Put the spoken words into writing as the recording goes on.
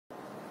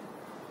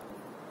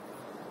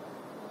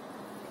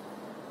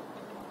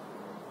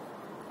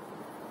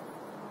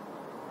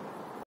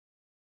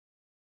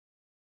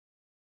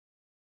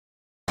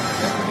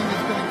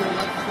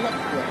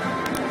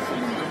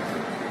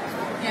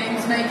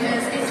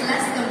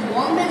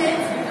1 minute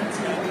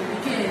until we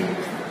begin.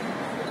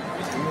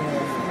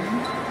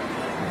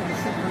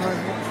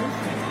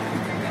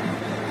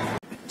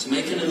 To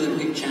make an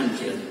Olympic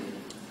champion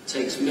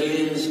takes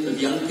millions of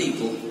young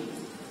people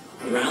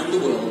around the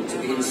world to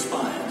be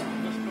inspired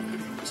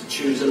to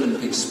choose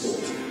Olympic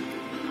sport.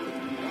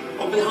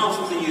 On behalf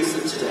of the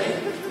youth of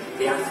today,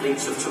 the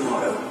athletes of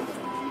tomorrow,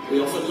 we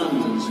offer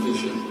London's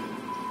vision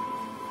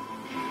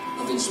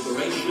of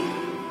inspiration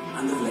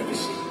and of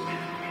legacy.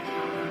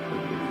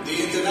 The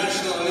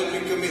International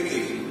Olympic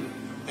Committee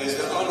has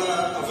the honour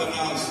of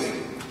announcing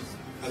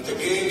that the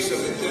Games of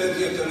the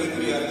 30th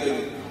Olympiad in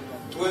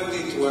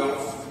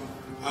 2012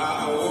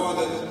 are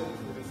awarded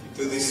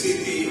to the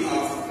city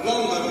of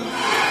London.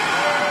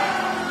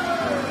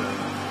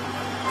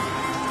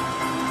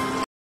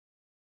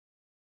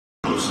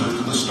 Closer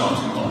to the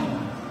starting line.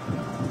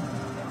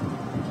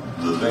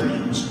 The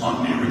venues are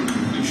nearing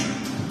completion.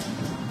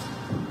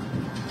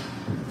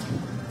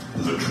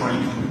 The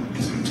training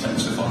is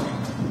intensifying.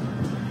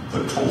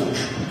 The torch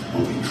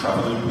will be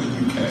travelling the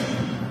UK.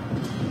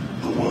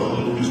 The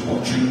world is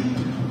watching.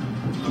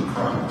 The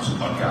crowds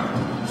are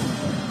gathering.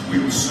 We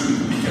will soon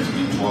be getting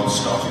into our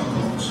starting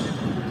blocks.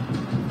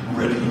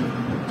 Ready,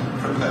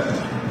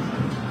 prepared,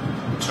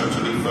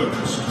 totally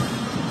focused.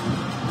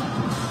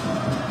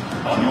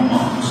 On your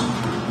marks.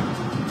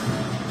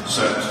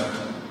 Set.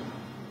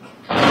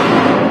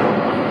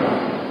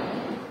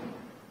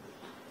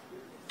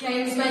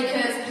 Games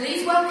makers,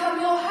 please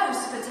welcome your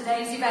host for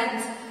today's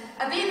event,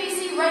 a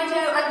BBC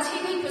radio and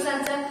TV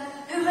presenter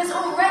who has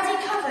already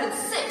covered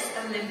 6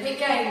 Olympic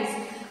Games.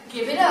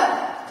 Give it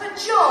up for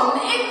John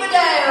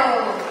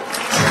Inverdale!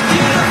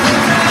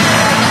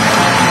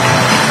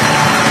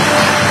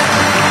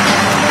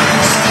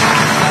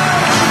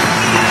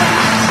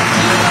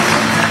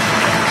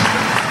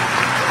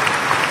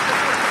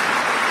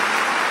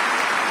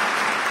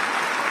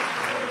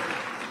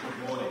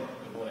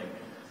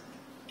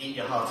 Eat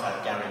your heart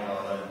out, Gary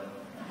Marlowe,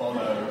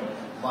 Bono,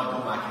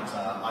 Michael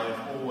McIntyre. I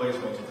have always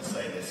wanted to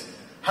say this.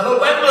 Hello,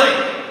 Wembley!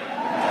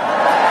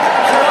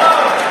 Hello!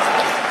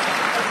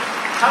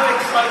 How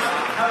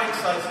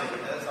exciting,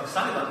 I'm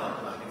sounding like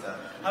Michael McIntyre,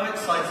 how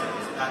exciting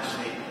is it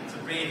actually to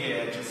be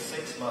here just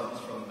 6 months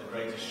from the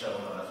greatest show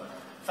on earth?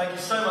 Thank you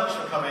so much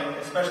for coming,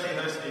 especially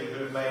those of you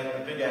who have made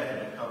a big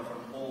effort and come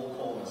from all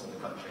corners of the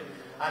country.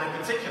 And in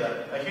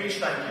particular, a huge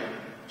thank you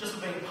just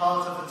for being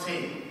part of the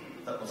team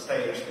that will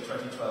stage the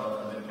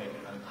 2012 Olympic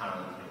and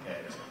Paralympic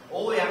Games.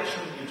 All the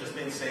action that you've just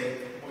been seeing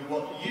will be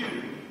what you,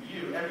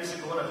 every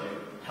single one of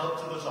you, helped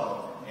to put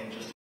on in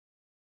just...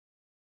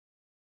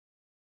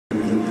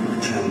 An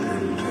Olympic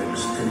champion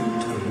takes 8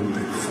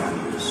 Olympic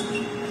finalists.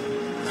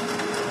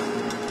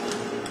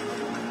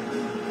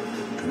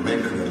 To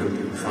make an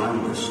Olympic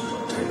finalist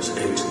takes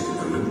 80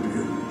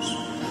 Olympians.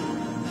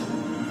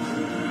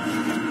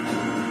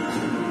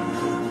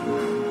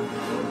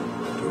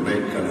 To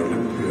make an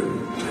Olympian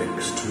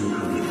takes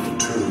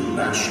 202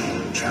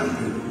 national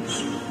champions.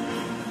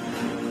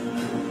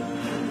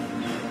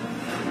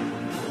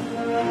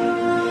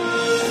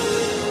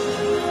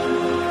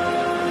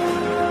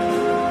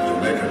 To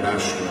make a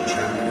national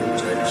champion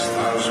takes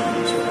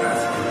thousands of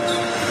athletes.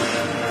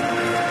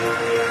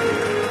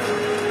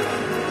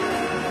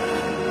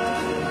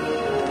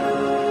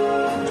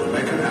 To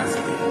make an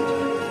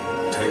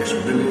athlete takes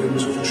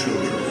millions of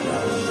children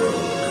around the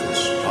world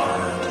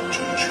inspired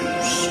to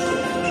choose sport.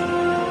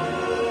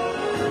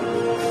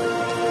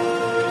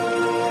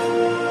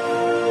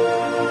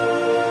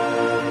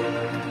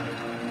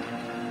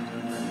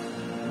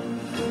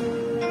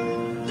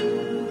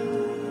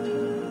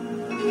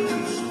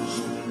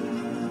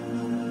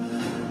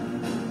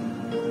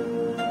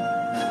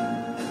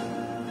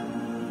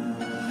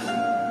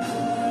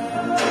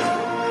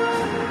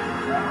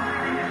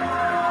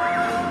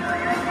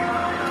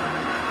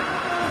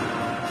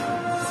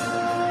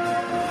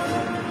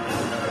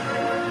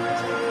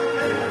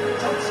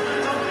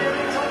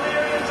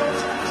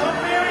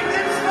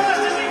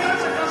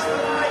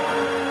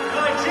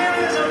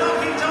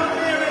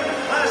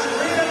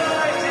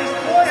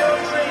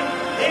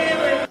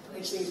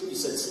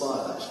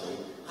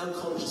 How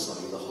conscious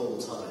are you the whole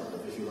time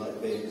of, if you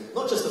like, being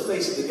not just the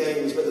face of the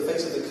Games, but the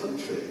face of the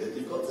country? That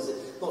you've got to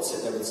not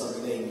sit there with some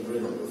inane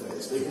grin on your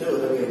face, but you know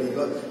what I mean.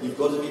 You've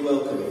got to be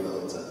welcoming the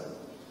whole time.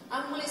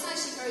 Well, it's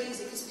actually very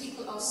easy because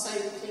people are so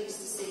pleased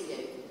to see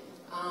you,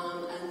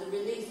 and the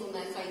relief on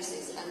their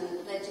faces,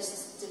 and they're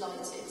just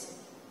delighted.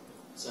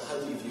 So, how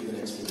do you view the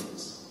next few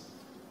months?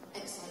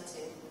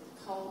 Exciting,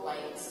 can't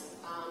wait.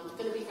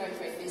 Going to be very,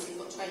 very busy.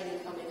 Got training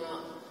coming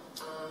up,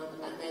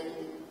 and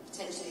then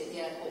potentially at the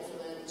airport from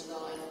early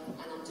July,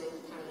 and I'm doing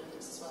the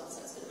Paralympics as well,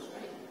 so it's going to be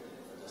great.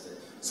 Fantastic.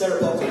 Sarah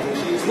Potter,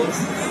 she's one.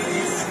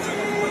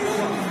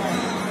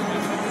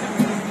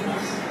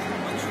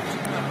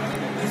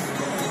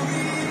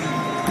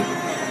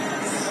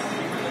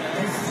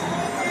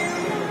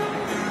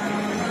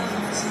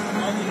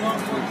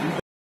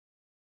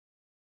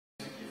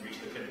 You've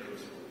reached the pinnacle.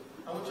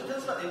 And what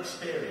that's about the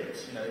experience,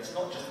 it's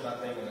not just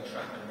about being on the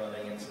track and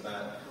running, it's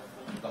about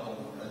the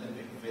whole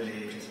Olympic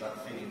village, it's about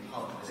feeling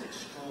part of this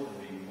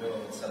extraordinary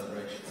world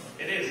celebration?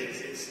 It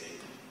is.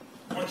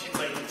 Once you've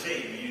made the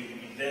team, you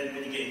then,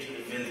 when you get into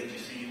the village, you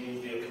see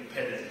all your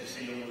competitors, you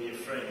see all your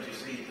friends, you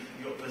see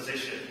your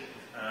position.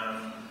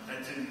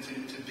 And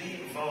to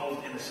be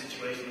involved in a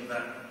situation of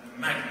that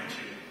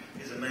magnitude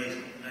is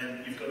amazing.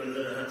 And you've got to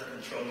learn how to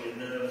control your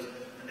nerves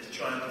and just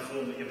try and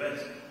perform at your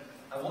best.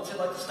 And what's it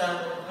like to stand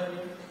on the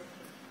podium?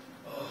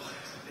 Oh,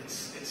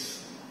 that's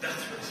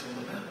what it's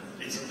all about.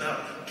 It's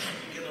about, can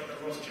you get on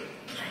the rostrum?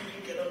 Can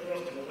you get on the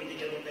rostrum? Or when you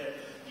get on there,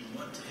 you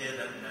want to hear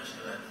that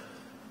national anthem.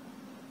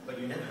 But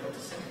you never got to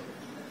sing it.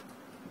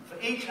 For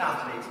each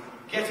athlete,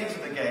 getting to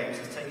the Games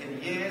has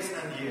taken years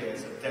and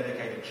years of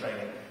dedicated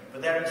training,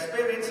 but their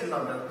experience in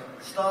London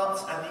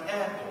starts at the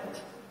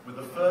airport with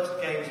the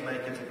first Games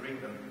maker to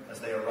greet them as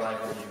they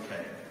arrive in the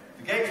UK.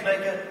 The Games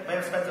maker may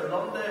have spent a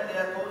long day at the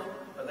airport,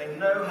 but they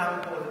know how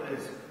important it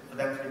is for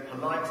them to be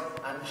polite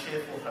and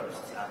cheerful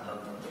hosts at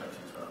London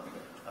 2012.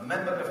 A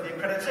member of the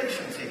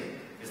accreditation team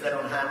is then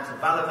on hand to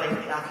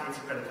validate the athlete's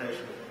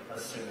accreditation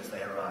as soon as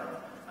they arrive.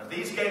 And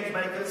these Games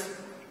makers,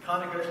 it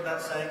kind of goes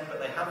without saying, but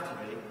they have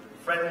to be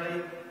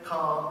friendly,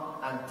 calm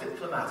and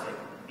diplomatic,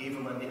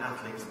 even when the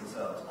athletes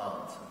themselves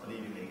aren't.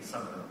 Believe me,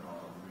 some of them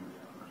are rude.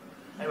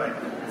 Anyway,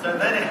 so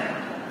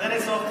then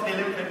it's off to the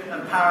Olympic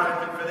and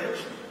Paralympic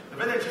village. The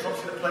village is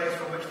obviously the place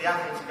from which the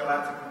athletes go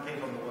out to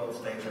compete on the world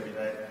stage every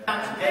day.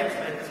 And the Games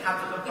makers have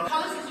to look The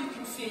colours, as you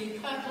can see,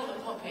 purple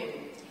and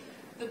poppy.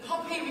 The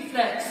poppy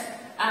reflects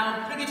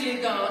our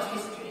Brigadier Guard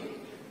history.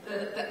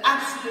 The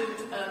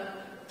absolute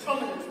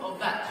prominence of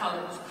that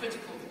colour was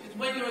critical, because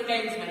when you're a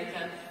Games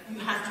maker, you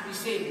have to be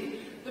seen.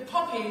 The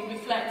poppy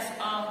reflects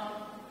our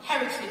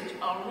heritage,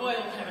 our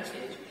royal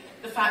heritage,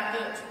 the fact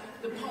that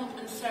the pomp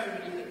and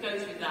ceremony that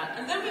goes with that.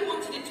 And then we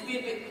wanted it to be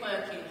a bit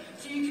quirky.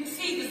 So you can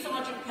see the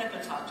Sergeant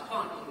Pepper touch,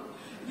 can't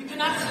you? You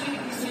can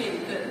absolutely see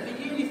that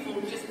the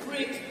uniform just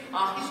brings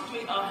our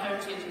history, our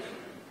heritage,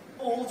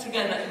 all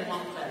together in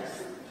one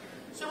place.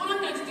 So what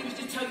I'm going to do is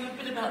just tell you a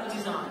bit about the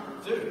design.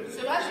 Do.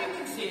 So as you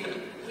can see,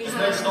 There's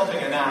no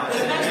stopping it now.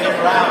 There's no stopping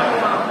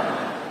it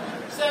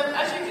now. So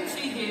as you can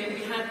see here,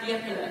 we have the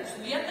epaulets.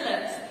 And the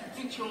epaulets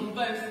feature on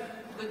both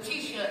the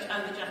t-shirt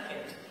and the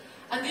jacket.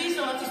 And these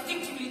are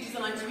distinctively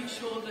designed to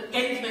ensure that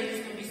Games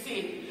makers can be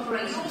seen.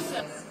 Operations,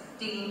 also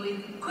dealing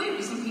with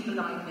queries from people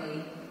like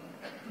me,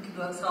 who can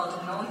work harder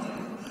than I do.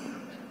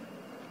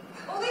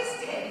 Oh, this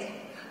did.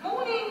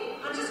 Morning.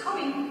 I'm just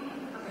coming.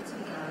 I've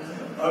written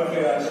down.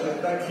 Okay,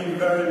 Ashley. Thank you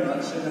very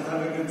much, and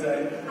have a good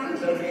day. Thank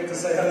you. Don't forget to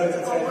say hello to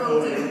Ted.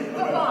 Will do.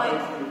 Bye-bye.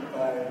 Thank you.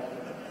 Bye.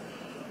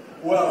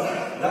 Well,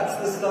 that's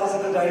the start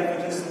of the day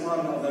for just one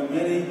of the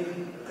many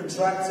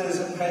contractors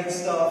and paid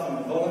staff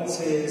and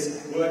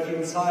volunteers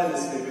working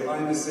tirelessly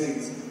behind the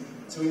scenes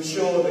to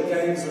ensure the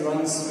Games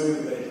run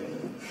smoothly.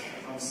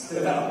 I'm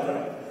still out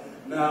there.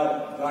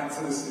 Now, back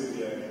to the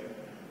studio.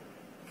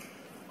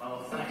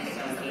 Well, thanks,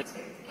 Andy.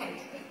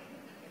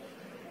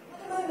 At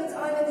the moment,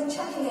 I'm in the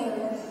checking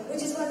area,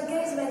 which is where the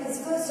Games makers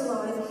first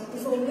arrive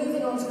before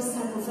moving on to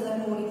assemble for their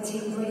morning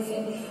team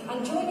briefing.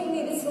 And joining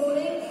me this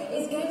morning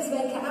is Games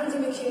maker Andy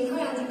McCune.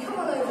 Hi, Andy. Come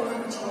on over and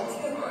have a chat.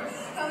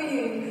 How are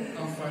you?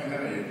 I'm fine, how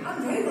are you?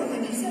 I'm very well,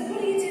 thank you. So,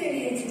 what are you doing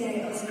here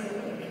today at Oscar?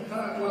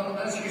 Well,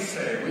 as you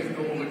say, we've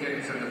got all the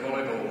games in the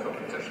volleyball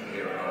competition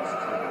here at our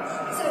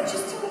schools. So,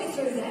 just talk me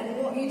through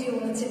then what you do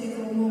on a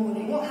typical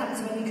morning. What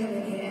happens when you come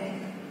in here?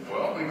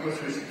 Well, we go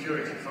through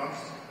security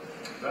first.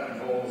 That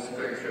involves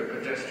going through a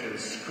pedestrian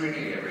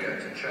screening area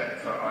to check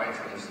for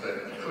items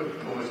that could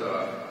pose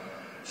a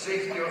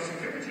safety or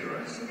security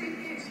risk.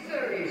 It's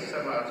very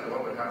similar to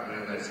what would happen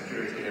in the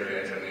security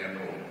area at an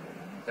airport.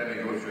 Then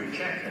we go through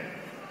checking.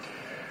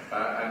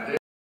 And